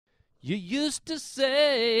You used to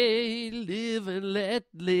say, live and let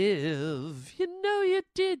live. You know you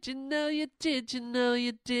did, you know you did, you know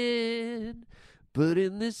you did. But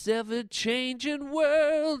in this ever-changing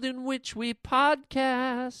world in which we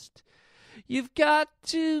podcast, you've got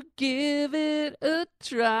to give it a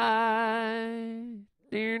try.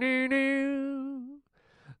 The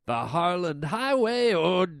Harland Highway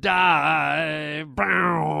or die.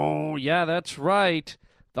 Bow. Yeah, that's right.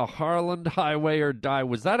 The Harland Highway or die.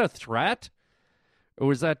 Was that a threat? Or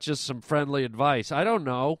was that just some friendly advice? I don't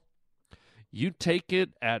know. You take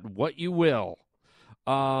it at what you will.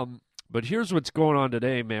 But here's what's going on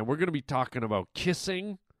today, man. We're going to be talking about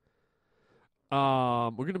kissing.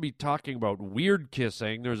 We're going to be talking about weird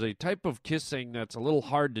kissing. There's a type of kissing that's a little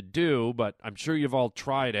hard to do, but I'm sure you've all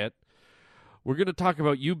tried it. We're going to talk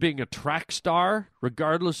about you being a track star,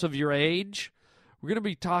 regardless of your age. We're going to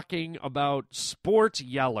be talking about sports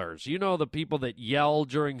yellers. You know, the people that yell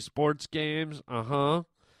during sports games?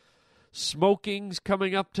 Smoking's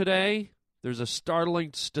coming up today. There's a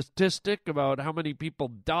startling statistic about how many people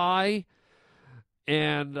die.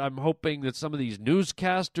 And I'm hoping that some of these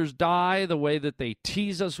newscasters die the way that they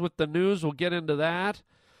tease us with the news. We'll get into that.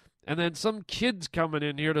 And then some kids coming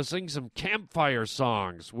in here to sing some campfire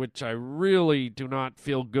songs, which I really do not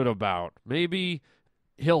feel good about. Maybe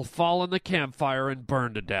he'll fall in the campfire and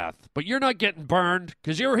burn to death. But you're not getting burned,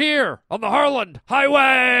 because you're here on the Harland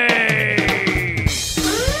Highway!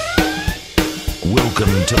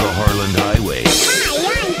 Welcome to the Harland Highway.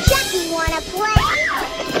 Hi, I'm Chucky. Wanna play?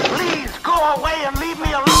 Please go away and leave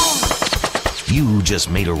me alone. You just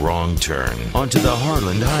made a wrong turn onto the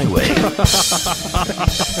Harland Highway.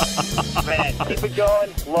 Man, keep it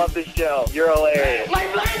going. Love the show. You're hilarious. My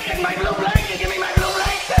blue blanket, give me my blue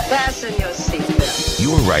blanket. Fasten your seatbelt.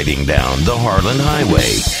 You're riding down the Harland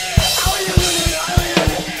Highway.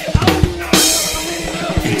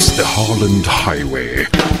 It's the Harland Highway.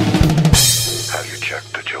 Have you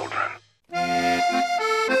checked the children?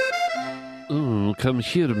 Oh, come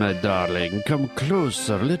here, my darling. Come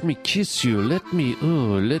closer. Let me kiss you. Let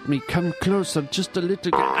me come closer just a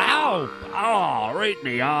little. Ow! Oh, right in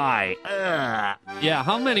the eye. Ugh. Yeah,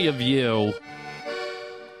 how many of you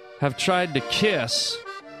have tried to kiss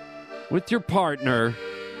with your partner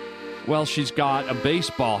while she's got a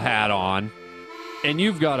baseball hat on and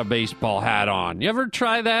you've got a baseball hat on? You ever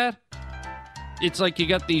try that? It's like you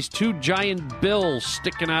got these two giant bills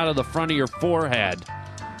sticking out of the front of your forehead.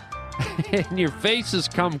 And your faces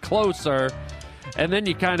come closer, and then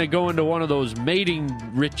you kind of go into one of those mating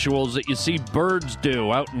rituals that you see birds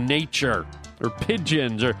do out in nature, or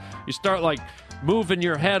pigeons, or you start like moving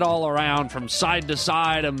your head all around from side to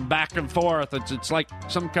side and back and forth. It's like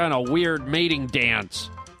some kind of weird mating dance.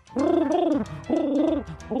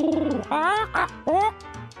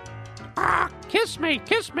 Kiss me,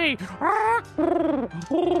 kiss me.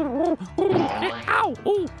 Ow,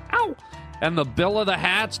 ooh, ow. And the bill of the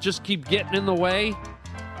hats just keep getting in the way.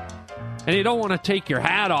 And you don't want to take your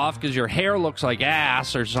hat off because your hair looks like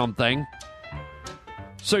ass or something.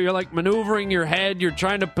 So you're like maneuvering your head, you're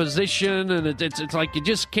trying to position, and it's like you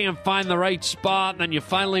just can't find the right spot, and then you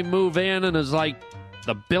finally move in, and it's like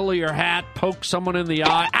the bill of your hat pokes someone in the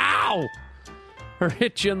eye. Ow! Or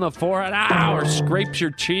hits you in the forehead. Ow! Or scrapes your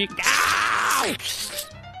cheek. Ow!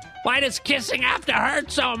 Why does kissing have to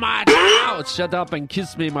hurt so much? Ow! Shut up and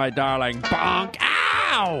kiss me, my darling. Bonk.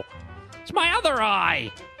 Ow! It's my other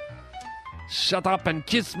eye. Shut up and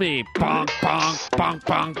kiss me. Bonk, bonk, bonk,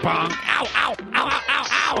 bonk, bonk. Ow, ow, ow, ow,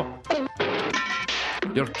 ow,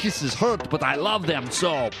 ow. Your kisses hurt, but I love them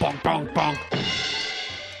so. Bonk, bonk, bonk.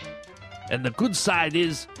 And the good side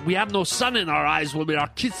is we have no sun in our eyes when we are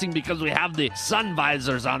kissing because we have the sun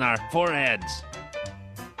visors on our foreheads.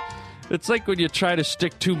 It's like when you try to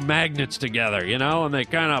stick two magnets together, you know, and they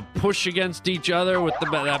kind of push against each other with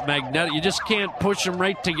that magnetic. You just can't push them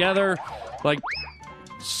right together, like,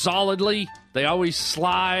 solidly. They always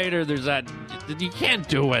slide, or there's that. You can't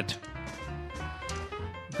do it.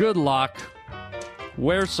 Good luck.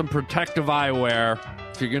 Wear some protective eyewear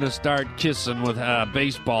if you're going to start kissing with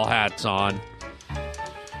baseball hats on.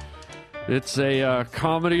 It's a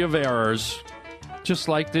comedy of errors, just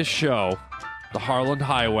like this show. The Harland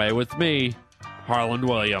Highway with me, Harland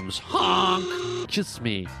Williams. Honk! Kiss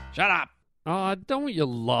me. Shut up. Don't you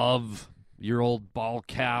love your old ball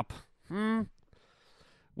cap?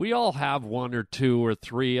 We all have one or two or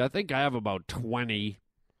three. I think I have about 20.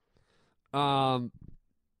 But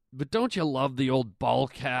don't you love the old ball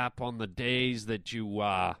cap on the days that you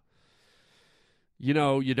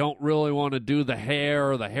don't really want to do the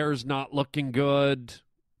hair, or the hair's not looking good?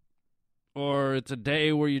 or it's a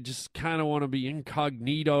day where you just kind of want to be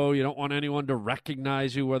incognito. You don't want anyone to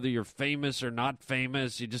recognize you, whether you're famous or not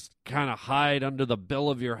famous. You just kind of hide under the bill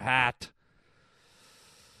of your hat.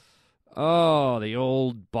 Oh, the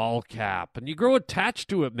old ball cap. And you grow attached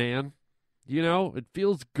to it, man. You know, it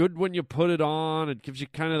feels good when you put it on. It gives you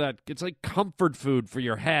kind of that, it's like comfort food for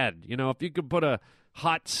your head. You know, if you could put a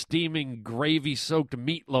hot, steaming, gravy-soaked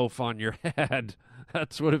meatloaf on your head,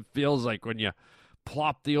 that's what it feels like when you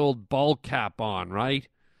plop the old ball cap on, right?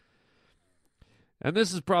 And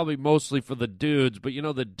this is probably mostly for the dudes, but, you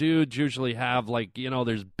know, the dudes usually have, like, you know,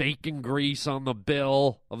 there's bacon grease on the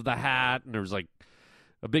bill of the hat, and there's, like,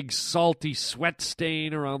 a big salty sweat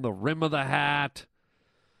stain around the rim of the hat.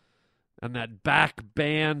 And that back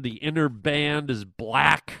band, the inner band, is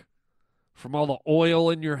black from all the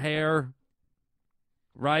oil in your hair,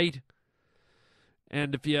 right?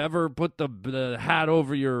 And if you ever put the hat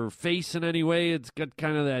over your face in any way, it's got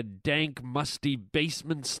kind of that dank, musty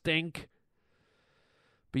basement stink.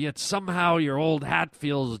 But yet somehow your old hat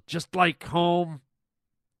feels just like home.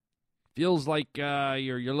 Feels like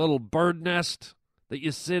your little bird nest that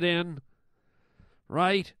you sit in,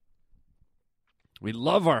 right? We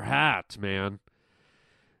love our hats, man.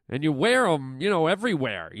 And you wear them, you know,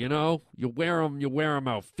 everywhere, you know. You wear them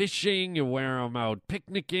out fishing, you wear them out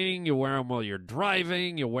picnicking, you wear them while you're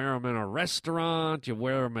driving, you wear them in a restaurant, you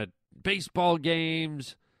wear them at baseball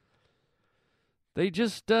games. They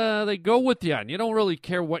just, they go with you, and you don't really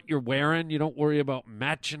care what you're wearing. You don't worry about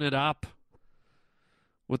matching it up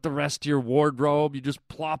with the rest of your wardrobe. You just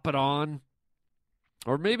plop it on.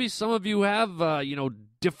 Or maybe some of you have, you know,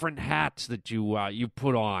 different hats that you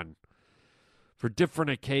put on for different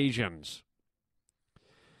occasions.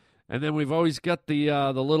 And then we've always got the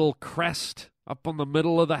little crest up on the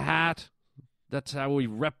middle of the hat. That's how we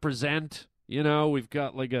represent. You know, we've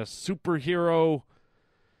got like a superhero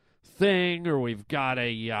thing, or we've got a,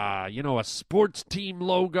 you know, a sports team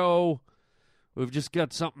logo. We've just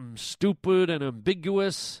got something stupid and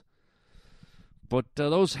ambiguous. But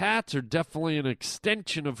those hats are definitely an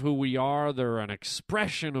extension of who we are. They're an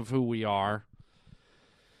expression of who we are.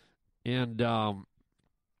 And I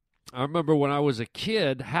remember when I was a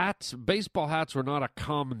kid, baseball hats were not a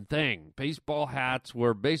common thing. Baseball hats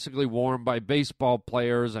were basically worn by baseball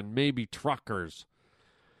players and maybe truckers.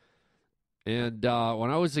 And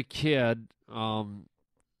when I was a kid,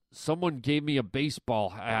 someone gave me a baseball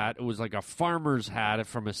hat. It was like a farmer's hat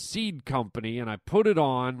from a seed company, and I put it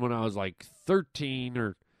on when I was like 13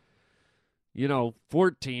 or, you know,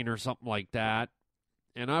 14 or something like that.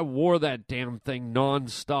 And I wore that damn thing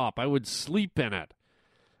nonstop. I would sleep in it.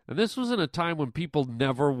 And this was in a time when people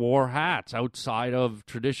never wore hats outside of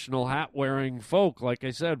traditional hat-wearing folk. Like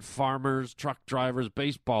I said, farmers, truck drivers,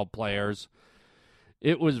 baseball players.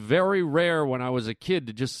 It was very rare when I was a kid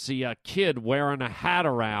to just see a kid wearing a hat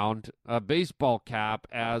around, a baseball cap,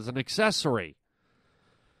 as an accessory.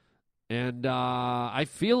 And I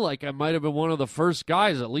feel like I might have been one of the first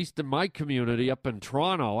guys, at least in my community up in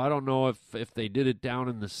Toronto. I don't know if they did it down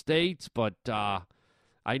in the States, but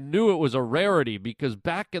I knew it was a rarity because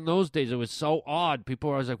back in those days it was so odd. People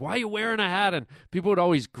were always like, why are you wearing a hat? And people would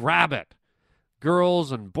always grab it.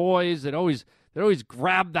 Girls and boys, they'd always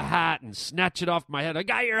grab the hat and snatch it off my head. I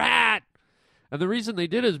got your hat! And the reason they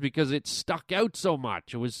did is because it stuck out so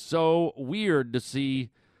much. It was so weird to see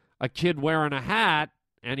a kid wearing a hat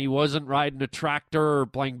and he wasn't riding a tractor or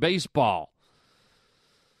playing baseball.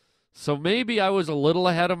 So maybe I was a little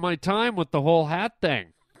ahead of my time with the whole hat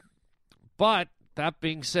thing. But that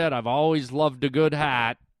being said, I've always loved a good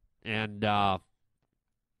hat, and I'm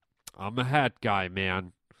a hat guy,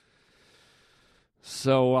 man.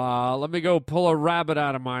 So let me go pull a rabbit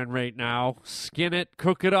out of mine right now, skin it,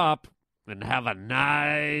 cook it up, and have a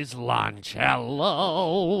nice lunch.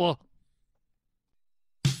 Hello.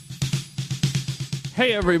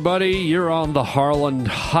 Hey, everybody. You're on the Harland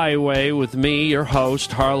Highway with me, your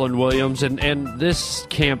host, Harland Williams, and this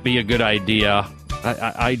can't be a good idea.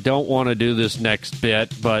 I don't want to do this next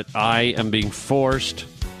bit, but I am being forced.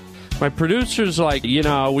 My producer's like, you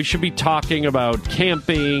know, we should be talking about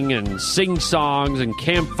camping and sing-songs and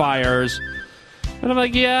campfires. And I'm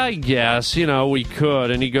like, yeah, I guess, you know, we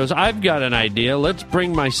could. And he goes, I've got an idea. Let's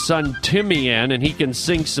bring my son Timmy in, and he can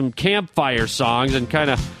sing some campfire songs and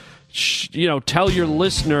kind of, you know, tell your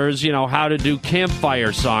listeners, you know, how to do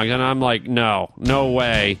campfire songs. And I'm like, no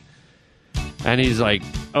way. And he's like,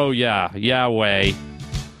 oh, yeah, way.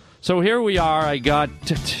 So here we are. I got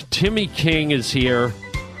Timmy King is here.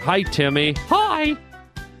 Hi, Timmy. Hi.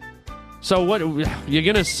 So what, you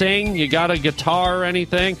going to sing? You got a guitar or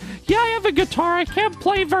anything? Yeah, I have a guitar. I can't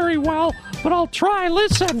play very well, but I'll try.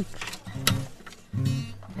 Listen.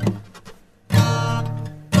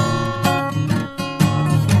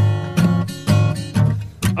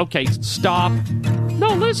 Okay, stop.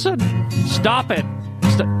 No, listen. Stop it.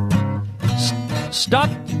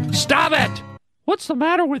 Stop it. What's the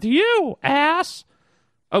matter with you, ass?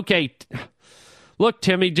 Okay, look,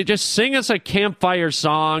 Timmy, just sing us a campfire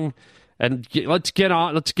song and let's get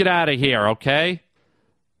out of here, okay?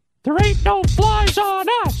 There ain't no flies on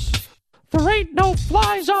us. There ain't no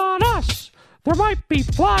flies on us. There might be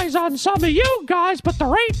flies on some of you guys, but there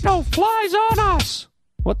ain't no flies on us.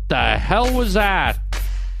 What the hell was that?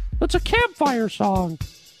 That's a campfire song.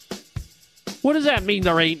 What does that mean,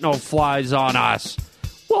 there ain't no flies on us?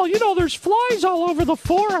 Well, you know, there's flies all over the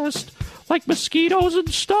forest, like mosquitoes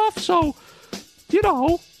and stuff, so, you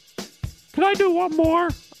know. Can I do one more?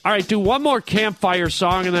 All right, do one more campfire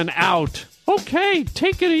song and then out. Okay,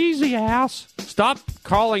 take it easy, ass. Stop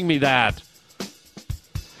calling me that.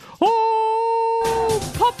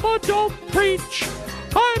 Oh, Papa, don't preach.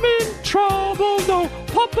 I'm in trouble. No,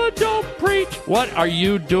 Papa, don't preach. What are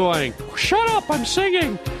you doing? Shut up, I'm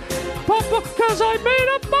singing. Papa, 'cause I made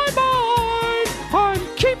up my mind.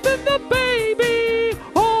 I'm keeping the baby.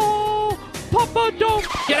 Oh, Papa, don't.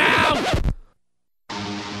 Get out!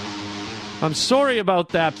 I'm sorry about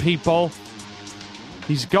that, people.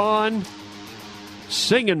 He's gone.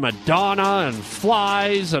 Singing Madonna and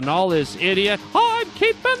flies and all this idiot. I'm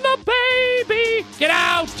keeping the baby. Get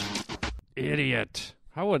out! Idiot.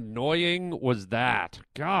 How annoying was that?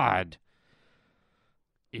 God.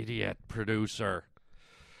 Idiot producer.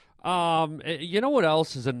 You know what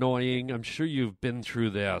else is annoying? I'm sure you've been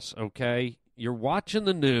through this, okay? You're watching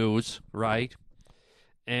the news, right?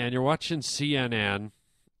 And you're watching CNN,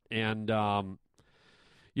 and,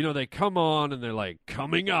 you know, they come on and they're like,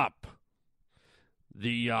 coming up,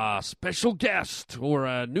 the special guest, or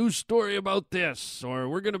a news story about this, or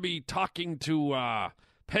we're going to be talking to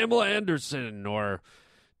Pamela Anderson, or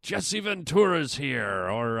Jesse Ventura's here,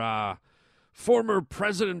 or former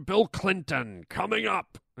President Bill Clinton coming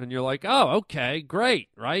up. And you're like, oh, okay, great,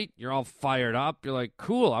 right? You're all fired up. You're like,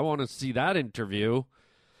 cool, I want to see that interview.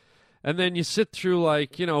 And then you sit through,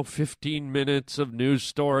 like, 15 minutes of news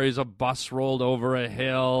stories. A bus rolled over a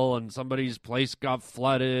hill, and somebody's place got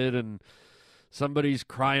flooded, and somebody's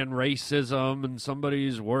crying racism, and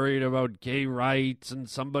somebody's worried about gay rights, and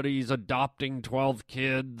somebody's adopting 12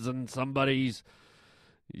 kids, and somebody's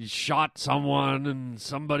shot someone, and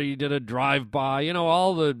somebody did a drive-by.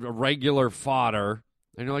 All the regular fodder.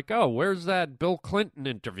 And you're like, oh, where's that Bill Clinton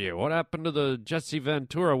interview? What happened to the Jesse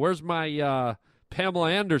Ventura? Where's my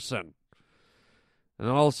Pamela Anderson? And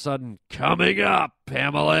all of a sudden, coming up,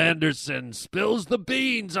 Pamela Anderson spills the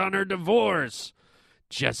beans on her divorce.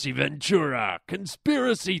 Jesse Ventura,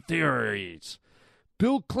 conspiracy theories.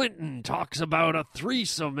 Bill Clinton talks about a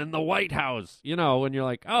threesome in the White House. And you're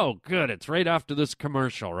like, oh, good, it's right after this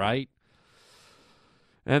commercial, right?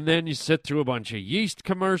 And then you sit through a bunch of yeast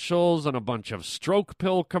commercials and a bunch of stroke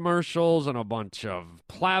pill commercials and a bunch of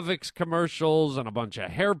Plavix commercials and a bunch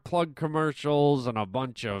of hair plug commercials and a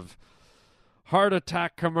bunch of heart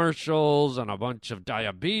attack commercials and a bunch of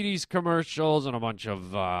diabetes commercials and a bunch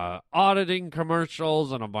of auditing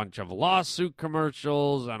commercials and a bunch of lawsuit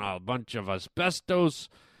commercials and a bunch of asbestos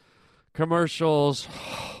commercials.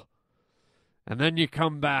 And then you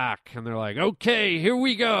come back, and they're like, okay, here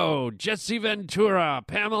we go. Jesse Ventura,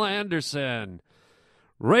 Pamela Anderson.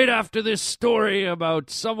 Right after this story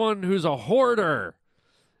about someone who's a hoarder.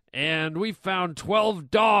 And we found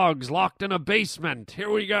 12 dogs locked in a basement.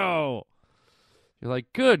 Here we go. You're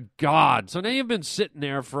like, good God. So now you've been sitting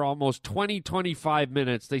there for almost 20, 25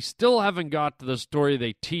 minutes. They still haven't got to the story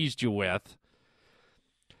they teased you with.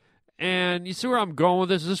 And you see where I'm going with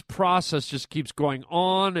this? This process just keeps going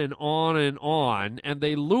on and on and on, and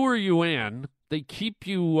they lure you in. They keep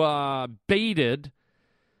you baited.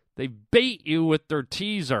 They bait you with their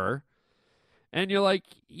teaser. And you're like,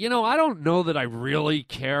 I don't know that I really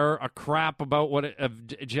care a crap about what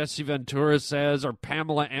Jesse Ventura says or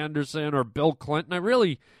Pamela Anderson or Bill Clinton.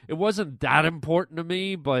 It wasn't that important to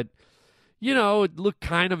me, but, it looked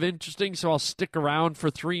kind of interesting, so I'll stick around for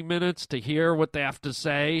 3 minutes to hear what they have to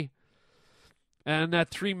say. And that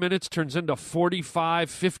 3 minutes turns into 45,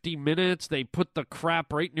 50 minutes. They put the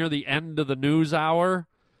crap right near the end of the news hour.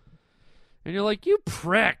 And you're like, you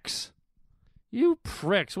pricks. You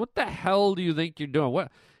pricks. What the hell do you think you're doing?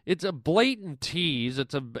 What? It's a blatant tease.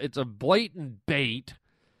 It's a blatant bait.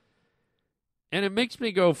 And it makes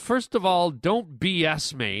me go, first of all, don't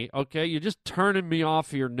BS me, okay? You're just turning me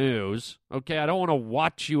off your news, okay? I don't want to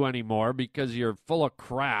watch you anymore because you're full of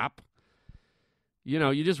crap.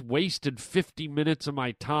 You just wasted 50 minutes of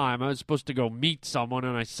my time. I was supposed to go meet someone,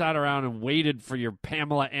 and I sat around and waited for your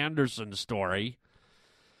Pamela Anderson story.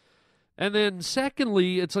 And then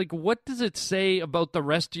secondly, it's like, what does it say about the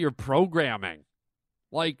rest of your programming?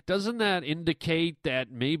 Like, doesn't that indicate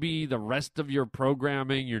that maybe the rest of your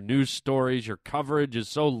programming, your news stories, your coverage is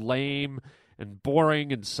so lame and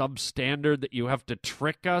boring and substandard that you have to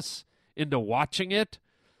trick us into watching it?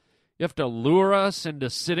 You have to lure us into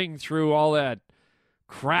sitting through all that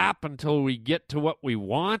crap until we get to what we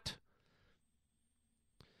want?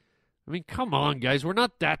 I mean, come on, guys. We're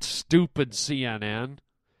not that stupid, CNN.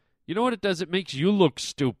 You know what it does? It makes you look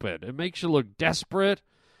stupid. It makes you look desperate.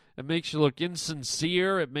 It makes you look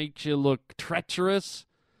insincere. It makes you look treacherous.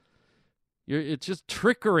 It's just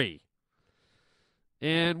trickery.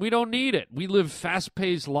 And we don't need it. We live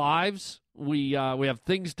fast-paced lives. We have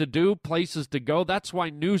things to do, places to go. That's why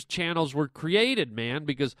news channels were created, man,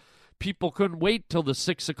 because people couldn't wait till the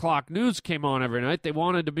 6 o'clock news came on every night. They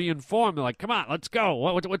wanted to be informed. They're like, come on, let's go.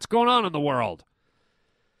 What's going on in the world?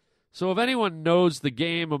 So if anyone knows the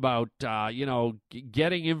game about,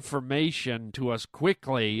 getting information to us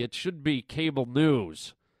quickly, it should be cable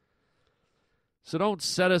news. So don't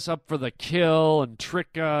set us up for the kill and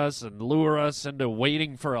trick us and lure us into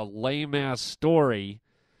waiting for a lame-ass story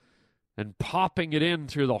and popping it in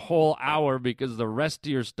through the whole hour because the rest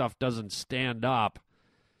of your stuff doesn't stand up.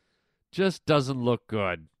 Just doesn't look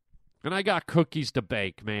good. And I got cookies to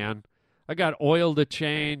bake, man. I got oil to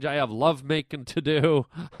change. I have lovemaking to do.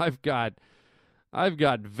 I've got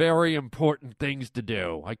very important things to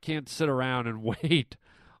do. I can't sit around and wait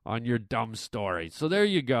on your dumb story. So there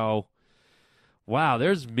you go. Wow,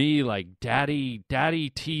 there's me like Daddy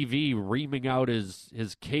TV reaming out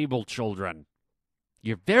his cable children.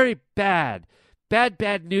 You're very bad.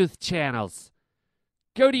 Bad news channels.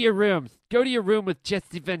 Go to your room. Go to your room with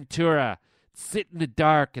Jesse Ventura. Sit in the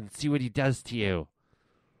dark and see what he does to you.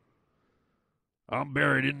 I'm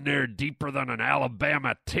buried in there deeper than an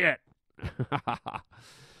Alabama tit.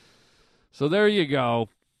 So there you go.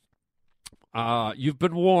 You've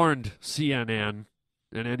been warned, CNN,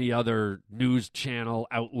 and any other news channel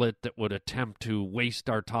outlet that would attempt to waste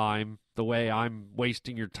our time the way I'm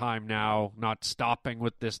wasting your time now, not stopping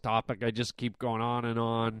with this topic. I just keep going on,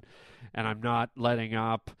 and I'm not letting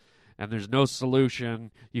up, and there's no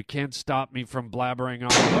solution. You can't stop me from blabbering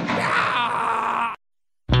on.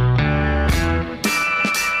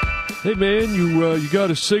 Hey, man, you got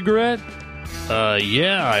a cigarette?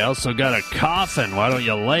 Yeah, I also got a coffin. Why don't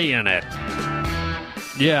you lay in it?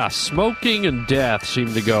 Yeah, smoking and death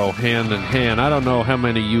seem to go hand in hand. I don't know how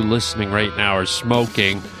many of you listening right now are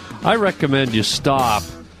smoking. I recommend you stop.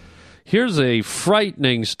 Here's a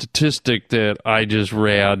frightening statistic that I just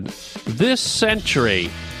read. This century,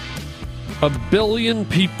 1 billion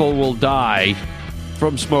people will die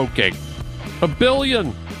from smoking. 1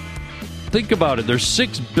 billion! Think about it. There's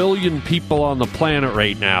 6 billion people on the planet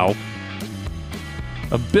right now.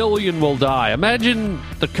 1 billion will die. Imagine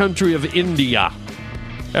the country of India.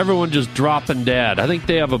 Everyone just dropping dead. I think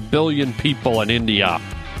they have 1 billion people in India.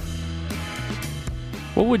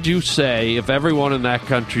 What would you say if everyone in that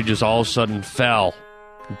country just all of a sudden fell,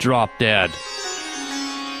 dropped dead?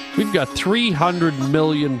 We've got 300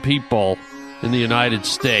 million people in the United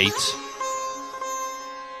States.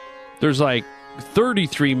 There's like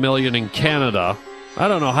 33 million in Canada. I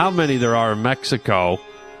don't know how many there are in Mexico.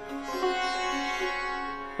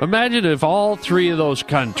 Imagine if all three of those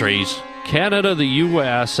countries, Canada, the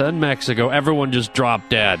U.S., and Mexico, everyone just dropped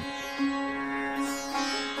dead.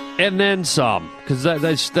 And then some, because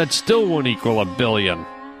that still won't equal 1 billion.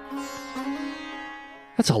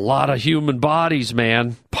 That's a lot of human bodies,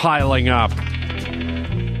 man, piling up.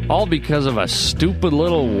 All because of a stupid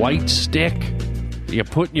little white stick you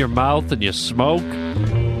put in your mouth and you smoke.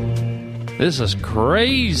 This is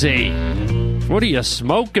crazy. What are you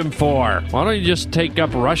smoking for? Why don't you just take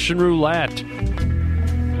up Russian roulette?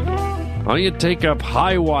 Why don't you take up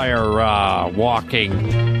high wire walking?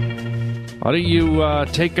 Why don't you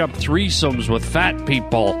take up threesomes with fat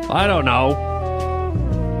people? I don't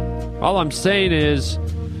know. All I'm saying is,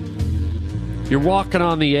 you're walking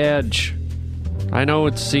on the edge. I know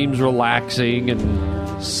it seems relaxing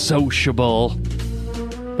and sociable,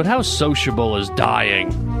 but how sociable is dying?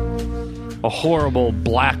 A horrible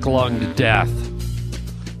black-lunged death.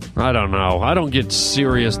 I don't know. I don't get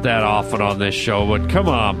serious that often on this show, but come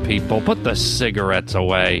on, people. Put the cigarettes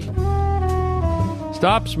away.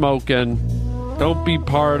 Stop smoking. Don't be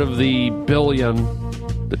part of the billion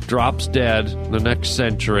that drops dead in the next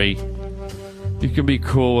century. You can be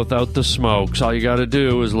cool without the smokes. All you got to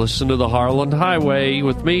do is listen to the Harland Highway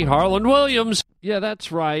with me, Harland Williams. Yeah,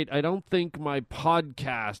 that's right. I don't think my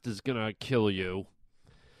podcast is going to kill you.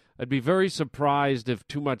 I'd be very surprised if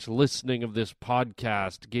too much listening of this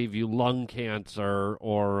podcast gave you lung cancer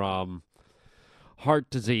or heart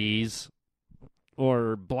disease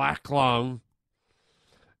or black lung.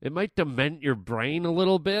 It might dement your brain a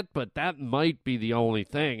little bit, but that might be the only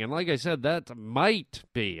thing. And like I said, that might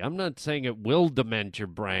be. I'm not saying it will dement your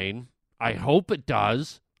brain. I hope it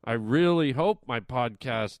does. I really hope my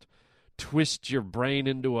podcast twists your brain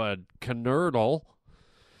into a knödel,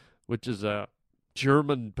 which is a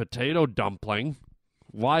German potato dumpling.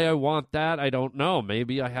 Why I want that, I don't know.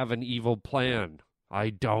 Maybe I have an evil plan. I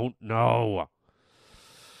don't know.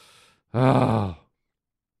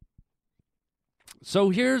 So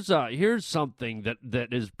here's something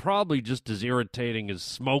that is probably just as irritating as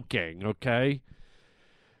smoking, okay?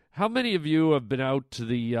 How many of you have been out to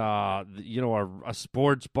a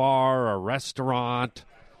sports bar or a restaurant,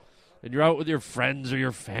 and you're out with your friends or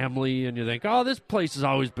your family, and you think, oh, this place has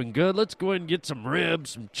always been good. Let's go in and get some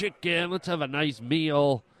ribs, some chicken. Let's have a nice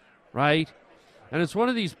meal, right? And it's one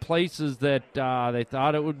of these places that they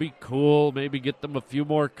thought it would be cool, maybe get them a few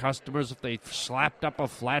more customers if they slapped up a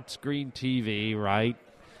flat-screen TV, right?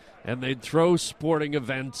 And they'd throw sporting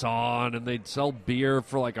events on, and they'd sell beer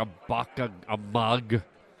for like $1 a mug.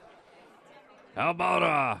 How about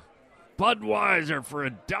a Budweiser for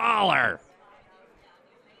 $1?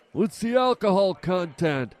 What's the alcohol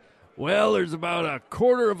content? Well, there's about a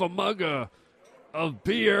quarter of a mug of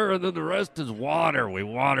beer, and then the rest is water. We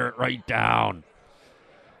water it right down.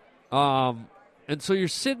 And so you're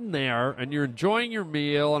sitting there, and you're enjoying your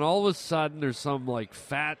meal, and all of a sudden there's some, like,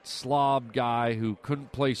 fat slob guy who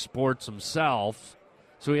couldn't play sports himself,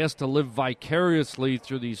 so he has to live vicariously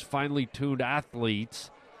through these finely tuned athletes.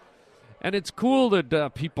 And it's cool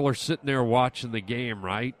that people are sitting there watching the game,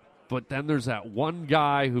 right? But then there's that one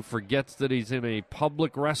guy who forgets that he's in a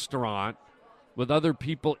public restaurant with other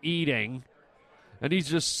people eating, and he's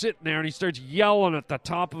just sitting there, and he starts yelling at the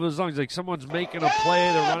top of his lungs like someone's making a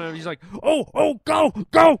play. They're running. He's like, oh, go,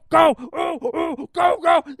 go,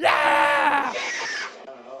 yeah!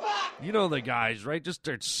 You know the guys, right? Just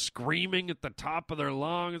start screaming at the top of their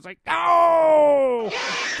lungs. It's like, no!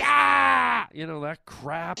 Yeah! You know, that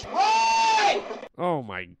crap. Oh,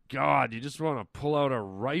 my God. You just want to pull out a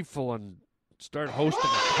rifle and start hosting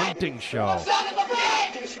a hunting show.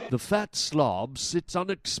 The fat slob sits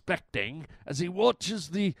unexpecting as he watches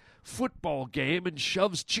the football game and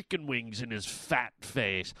shoves chicken wings in his fat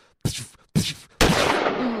face.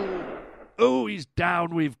 Oh, he's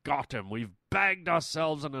down. We've got him. We've bagged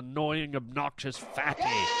ourselves an annoying, obnoxious fatty.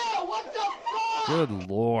 Good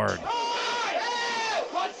Lord.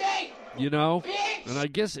 You know? And I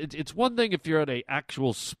guess it's one thing if you're at an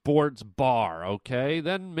actual sports bar, okay?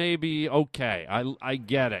 Then maybe, okay, I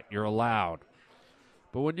get it. You're allowed.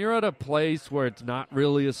 But when you're at a place where it's not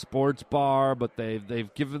really a sports bar, but they've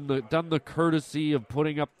done the courtesy of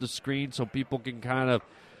putting up the screen so people can kind of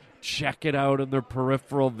check it out in their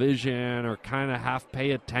peripheral vision or kind of half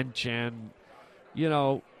pay attention, you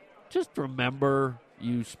know, just remember,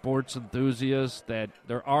 you sports enthusiasts, that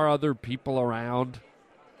there are other people around.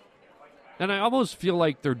 And I almost feel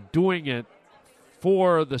like they're doing it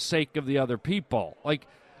for the sake of the other people. Like,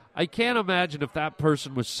 I can't imagine if that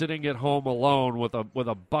person was sitting at home alone with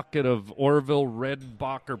a bucket of Orville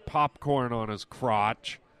Redenbacher popcorn on his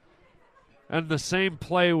crotch, and the same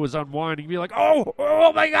play was unwinding. Be like,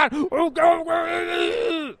 oh my God, oh,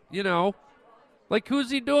 go, you know, like,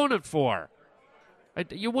 who's he doing it for?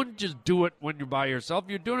 You wouldn't just do it when you're by yourself.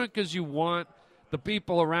 You're doing it because you want the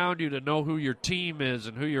people around you to know who your team is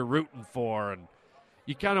and who you're rooting for, and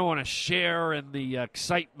you kind of want to share in the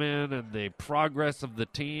excitement and the progress of the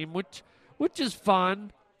team, which is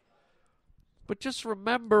fun. But just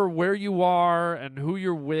remember where you are and who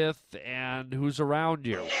you're with and who's around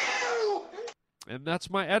you. And that's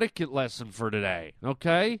my etiquette lesson for today,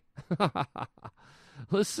 okay?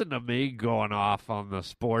 Listen to me going off on the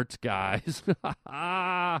sports guys.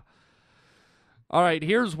 All right,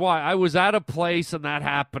 here's why. I was at a place and that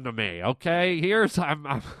happened to me, okay? Here's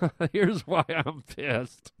why I'm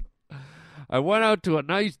pissed. I went out to a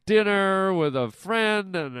nice dinner with a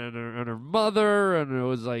friend and her mother, and it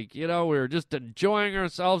was like, you know, we were just enjoying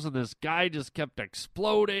ourselves, and this guy just kept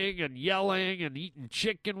exploding and yelling and eating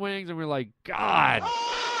chicken wings, and we're like, God.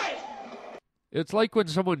 It's like when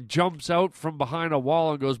someone jumps out from behind a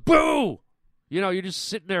wall and goes, boo! You know, you're just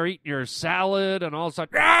sitting there eating your salad, and all of a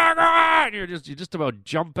sudden, and you just about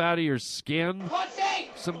jump out of your skin.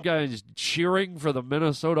 Some guy's cheering for the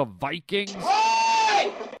Minnesota Vikings.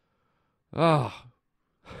 Oh.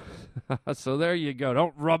 So there you go.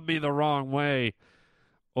 Don't rub me the wrong way,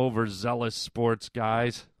 overzealous sports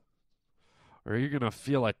guys. or you're going to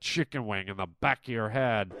feel a chicken wing in the back of your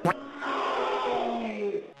head.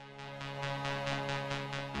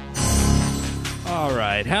 All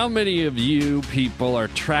right, how many of you people are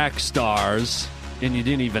track stars and you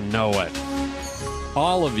didn't even know it?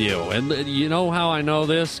 All of you. And you know how I know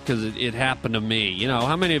this? Because it happened to me. You know,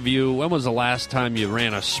 how many of you, when was the last time you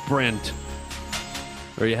ran a sprint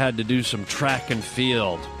or you had to do some track and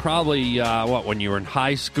field? Probably, when you were in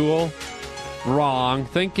high school? Wrong.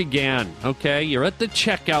 Think again, okay? You're at the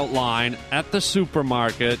checkout line at the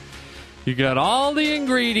supermarket. You got all the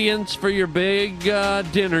ingredients for your big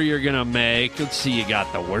dinner you're going to make. Let's see, you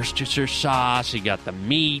got the Worcestershire sauce, you got the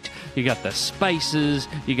meat, you got the spices,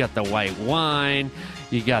 you got the white wine,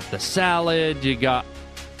 you got the salad, you got...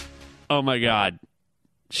 Oh, my God.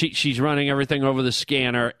 She's running everything over the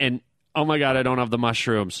scanner, and, oh, my God, I don't have the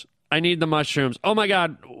mushrooms. I need the mushrooms. Oh, my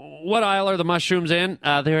God, what aisle are the mushrooms in?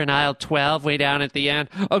 They're in aisle 12, way down at the end.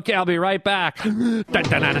 Okay, I'll be right back. And they're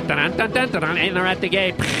at the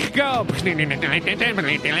gate. Go.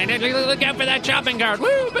 Look out for that shopping cart.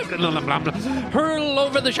 Hurl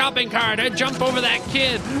over the shopping cart and jump over that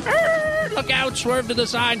kid. Look out, swerve to the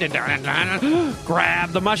side.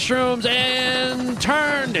 Grab the mushrooms and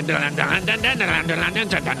turn.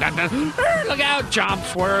 Look out, jump,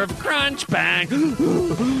 swerve, crunch, bang.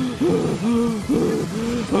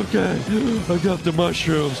 Okay, I got the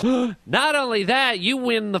mushrooms. Not only that, you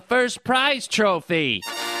win the first prize trophy.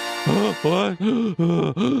 What?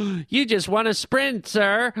 You just won a sprint,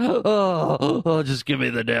 sir. Oh, just give me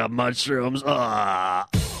the damn mushrooms.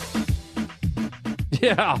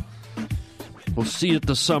 Yeah. We'll see you at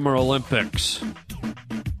the Summer Olympics.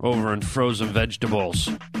 Over in frozen vegetables.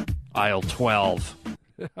 Aisle 12.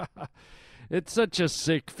 It's such a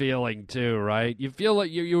sick feeling, too, right? You feel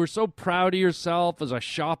like you were so proud of yourself as a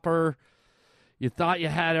shopper. You thought you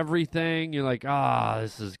had everything. You're like,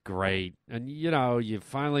 this is great. And, you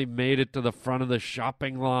finally made it to the front of the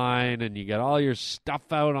shopping line, and you got all your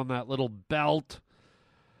stuff out on that little belt.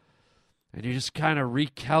 And you're just kind of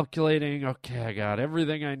recalculating, okay, I got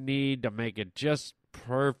everything I need to make it just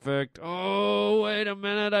perfect. Oh, wait a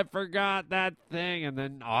minute, I forgot that thing. And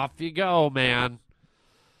then off you go, man.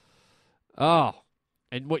 Oh,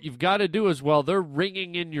 and what you've got to do is, while they're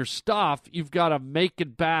ringing in your stuff, you've got to make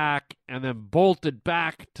it back and then bolt it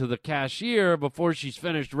back to the cashier before she's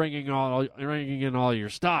finished ringing in all your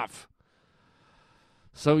stuff.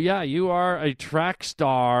 So, yeah, you are a track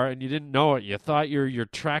star, and you didn't know it. You thought your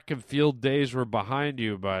track and field days were behind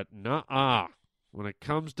you, but nuh-uh. When it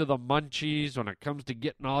comes to the munchies, when it comes to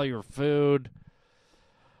getting all your food,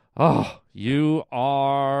 you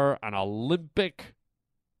are an Olympic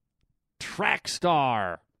track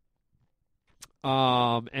star.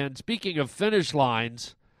 And speaking of finish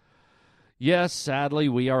lines, yes, sadly,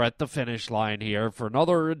 we are at the finish line here for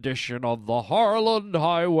another edition of the Harland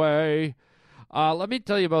Highway. Let me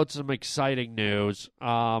tell you about some exciting news.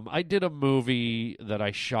 I did a movie that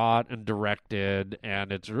I shot and directed,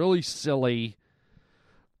 and it's really silly.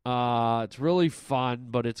 It's really fun,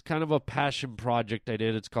 but it's kind of a passion project I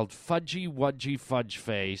did. It's called Fudgy Wudgy Fudge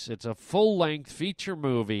Face. It's a full-length feature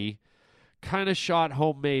movie, kind of shot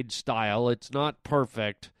homemade style. It's not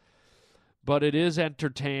perfect, but it is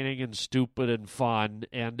entertaining and stupid and fun,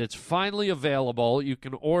 and it's finally available. You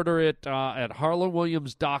can order it at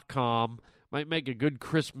harlandwilliams.com. Might make a good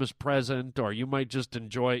Christmas present, or you might just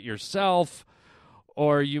enjoy it yourself,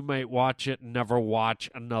 or you might watch it and never watch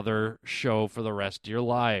another show for the rest of your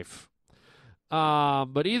life.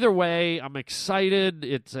 But either way, I'm excited.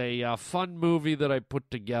 It's a fun movie that I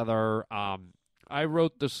put together. I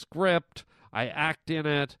wrote the script. I act in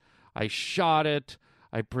it. I shot it.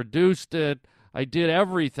 I produced it. I did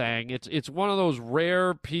everything. It's one of those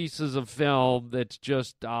rare pieces of film that's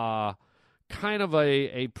just kind of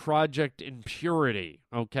a project in purity,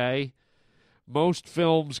 okay? Most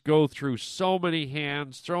films go through so many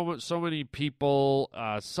hands, so many people,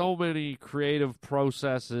 so many creative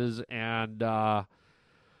processes, and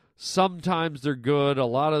sometimes they're good, a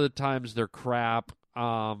lot of the times they're crap.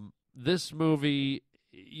 This movie,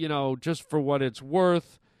 just for what it's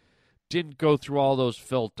worth, didn't go through all those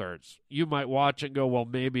filters. You might watch it and go, well,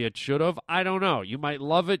 maybe it should have. I don't know. You might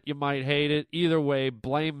love it, you might hate it. Either way,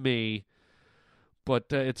 blame me.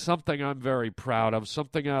 But it's something I'm very proud of,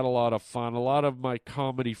 something I had a lot of fun. A lot of my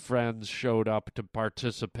comedy friends showed up to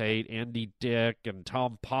participate. Andy Dick and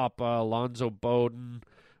Tom Papa, Alonzo Bowden,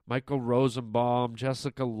 Michael Rosenbaum,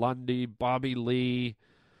 Jessica Lundy, Bobby Lee.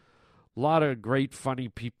 A lot of great, funny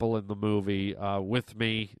people in the movie with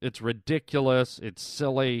me. It's ridiculous. It's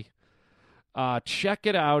silly. Check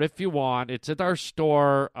it out if you want. It's at our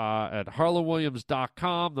store at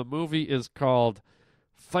harlandwilliams.com. The movie is called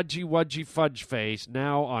Fudgy Wudgy Fudge Face,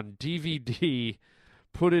 now on DVD.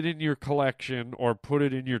 Put it in your collection or put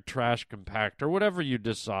it in your trash compactor, whatever you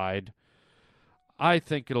decide. I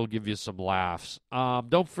think it'll give you some laughs.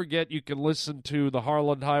 Don't forget you can listen to the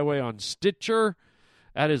Harland Highway on Stitcher.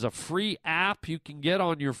 That is a free app you can get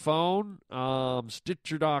on your phone,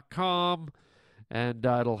 Stitcher.com, and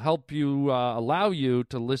it'll help you, allow you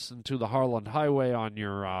to listen to the Harland Highway on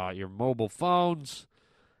your mobile phones.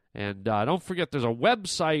 And don't forget there's a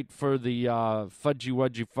website for the Fudgy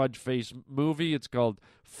Wudgy Fudge Face movie. It's called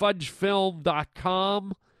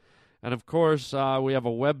fudgefilm.com. And, of course, we have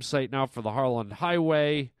a website now for the Harland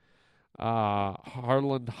Highway,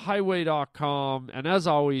 harlandhighway.com. And, as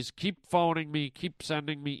always, keep phoning me, keep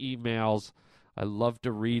sending me emails. I love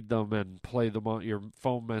to read them and play them on your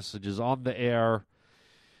phone messages on the air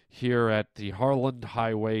here at the Harland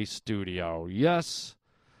Highway studio. Yes.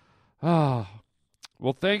 Well,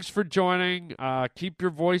 thanks for joining. Keep your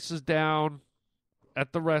voices down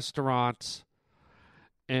at the restaurants.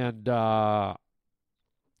 And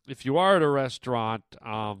if you are at a restaurant,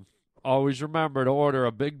 always remember to order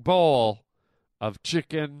a big bowl of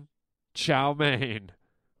chicken chow mein,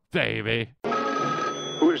 baby.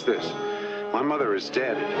 Who is this? My mother is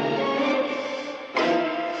dead.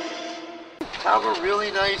 Have a really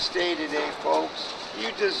nice day today, folks. You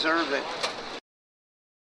deserve it.